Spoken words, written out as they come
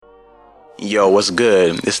Yo, what's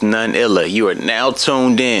good? It's none illa. You are now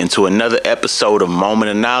tuned in to another episode of Moment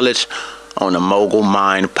of Knowledge on the Mogul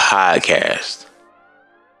Mind Podcast.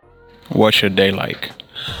 What's your day like?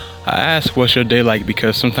 I ask what's your day like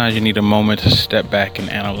because sometimes you need a moment to step back and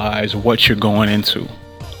analyze what you're going into.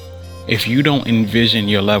 If you don't envision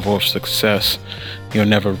your level of success, you'll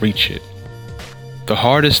never reach it. The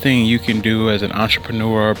hardest thing you can do as an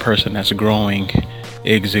entrepreneur or a person that's growing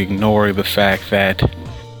is ignore the fact that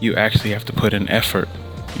you actually have to put in effort.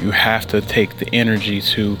 You have to take the energy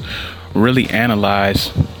to really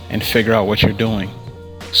analyze and figure out what you're doing.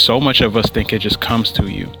 So much of us think it just comes to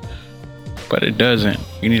you, but it doesn't.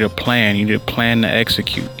 You need a plan. You need a plan to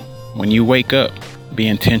execute. When you wake up, be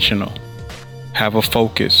intentional. Have a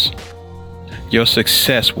focus. Your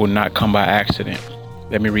success will not come by accident.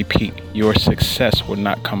 Let me repeat, your success will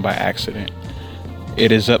not come by accident.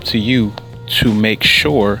 It is up to you to make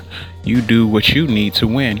sure you do what you need to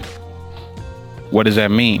win. What does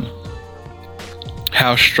that mean?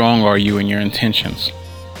 How strong are you in your intentions?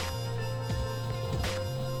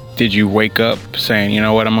 Did you wake up saying, you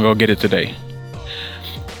know what, I'm gonna go get it today?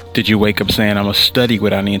 Did you wake up saying, I'm gonna study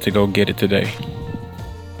what I need to go get it today?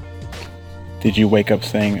 Did you wake up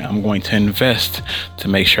saying, I'm going to invest to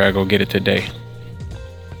make sure I go get it today?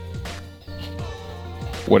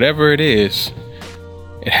 Whatever it is,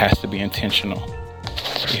 it has to be intentional.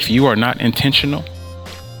 If you are not intentional,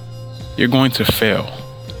 you're going to fail.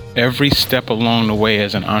 Every step along the way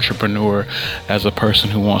as an entrepreneur, as a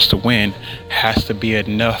person who wants to win, has to be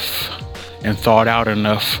enough and thought out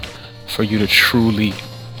enough for you to truly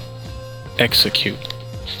execute.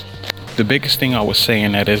 The biggest thing I would say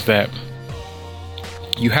in that is that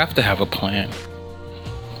you have to have a plan.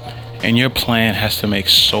 And your plan has to make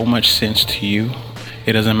so much sense to you.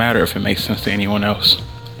 It doesn't matter if it makes sense to anyone else.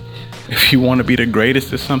 If you want to be the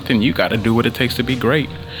greatest at something, you got to do what it takes to be great.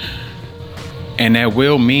 And that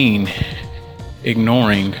will mean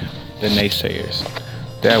ignoring the naysayers.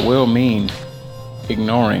 That will mean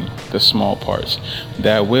ignoring the small parts.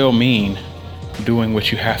 That will mean doing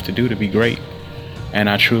what you have to do to be great. And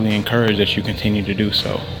I truly encourage that you continue to do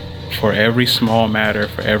so. For every small matter,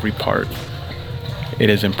 for every part, it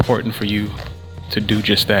is important for you to do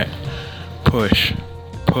just that. Push,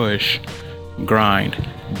 grind,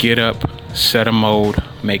 get up, set a mode,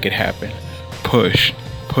 make it happen. Push,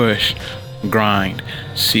 grind,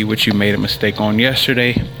 see what you made a mistake on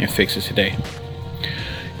yesterday and fix it today.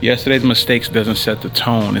 Yesterday's mistakes doesn't set the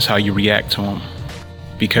tone, it's how you react to them,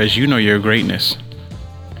 because you know your greatness.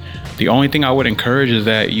 The only thing I would encourage is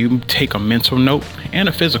that you take a mental note and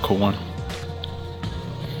a physical one.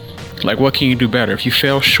 Like, what can you do better? If you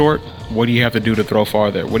fell short, what do you have to do to throw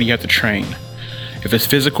farther? What do you have to train? If it's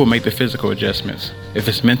physical, make the physical adjustments. If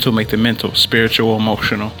it's mental, make the mental, spiritual,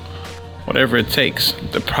 emotional, whatever it takes.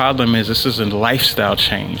 The problem is this is a lifestyle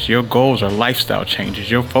change. Your goals are lifestyle changes.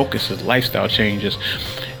 Your focus is lifestyle changes.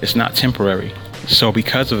 It's not temporary. So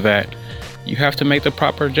because of that, you have to make the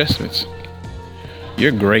proper adjustments.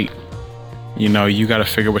 You're great. You know, you got to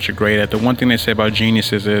figure what you're great at. The one thing they say about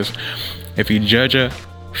geniuses is if you judge a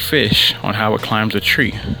fish on how it climbs a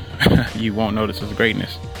tree, you won't notice its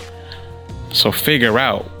greatness. So figure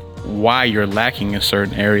out why you're lacking in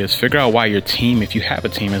certain areas. Figure out why your team, if you have a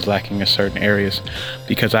team, is lacking in certain areas.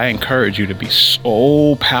 Because I encourage you to be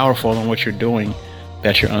so powerful in what you're doing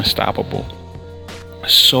that you're unstoppable.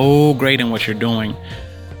 So great in what you're doing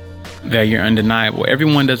that you're undeniable.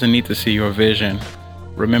 Everyone doesn't need to see your vision.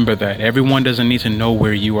 Remember that. Everyone doesn't need to know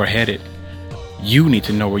where you are headed. You need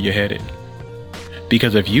to know where you're headed.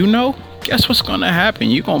 Because if you know, guess what's going to happen?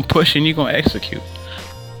 You're going to push and you're going to execute.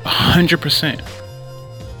 100%.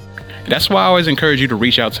 That's why I always encourage you to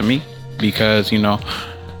reach out to me, because, you know,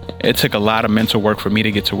 it took a lot of mental work for me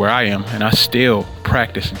to get to where I am, and I still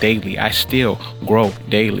practice daily. I still grow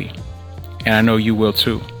daily, and I know you will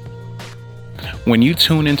too. When you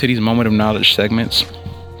tune into these Moment of Knowledge segments,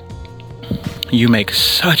 you make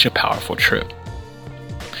such a powerful trip,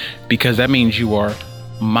 because that means you are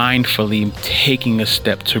mindfully taking a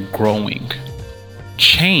step to growing.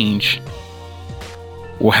 Change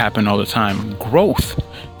will happen all the time. Growth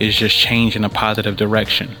is just change in a positive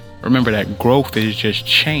direction. Remember that growth is just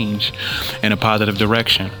change in a positive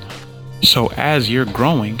direction. So as you're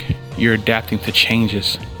growing, you're adapting to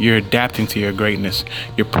changes. You're adapting to your greatness.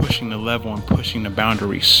 You're pushing the level and pushing the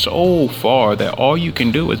boundary so far that all you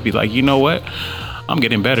can do is be like, you know what? I'm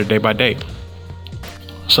getting better day by day.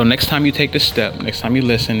 So next time you take this step, next time you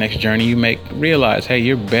listen, next journey you make, realize, hey,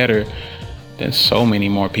 you're better than so many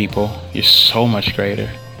more people. You're so much greater.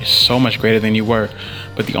 You're so much greater than you were.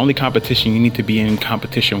 But the only competition you need to be in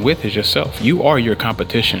competition with is yourself. You are your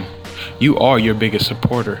competition. You are your biggest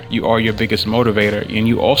supporter. You are your biggest motivator. And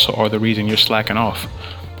you also are the reason you're slacking off.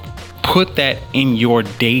 Put that in your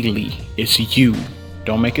daily. It's you.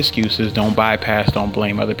 Don't make excuses. Don't bypass. Don't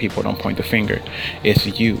blame other people. Don't point the finger. It's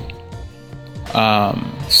you.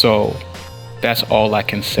 So that's all I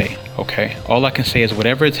can say. Okay. All I can say is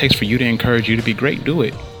whatever it takes for you to encourage you to be great, do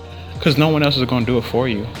it. Because no one else is going to do it for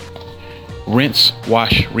you. Rinse,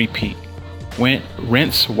 wash, repeat.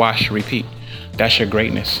 Rinse, wash, repeat. That's your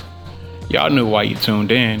greatness. Y'all knew why you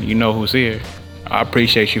tuned in. You know who's here. I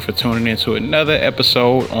appreciate you for tuning in to another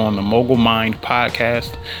episode on the Mogul Mind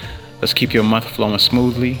Podcast. Let's keep your month flowing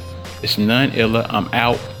smoothly. It's None Illa. I'm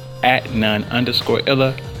out at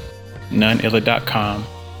none_illa. noneilla.com.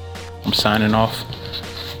 I'm signing off.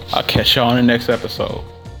 I'll catch y'all on the next episode.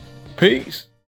 Peace.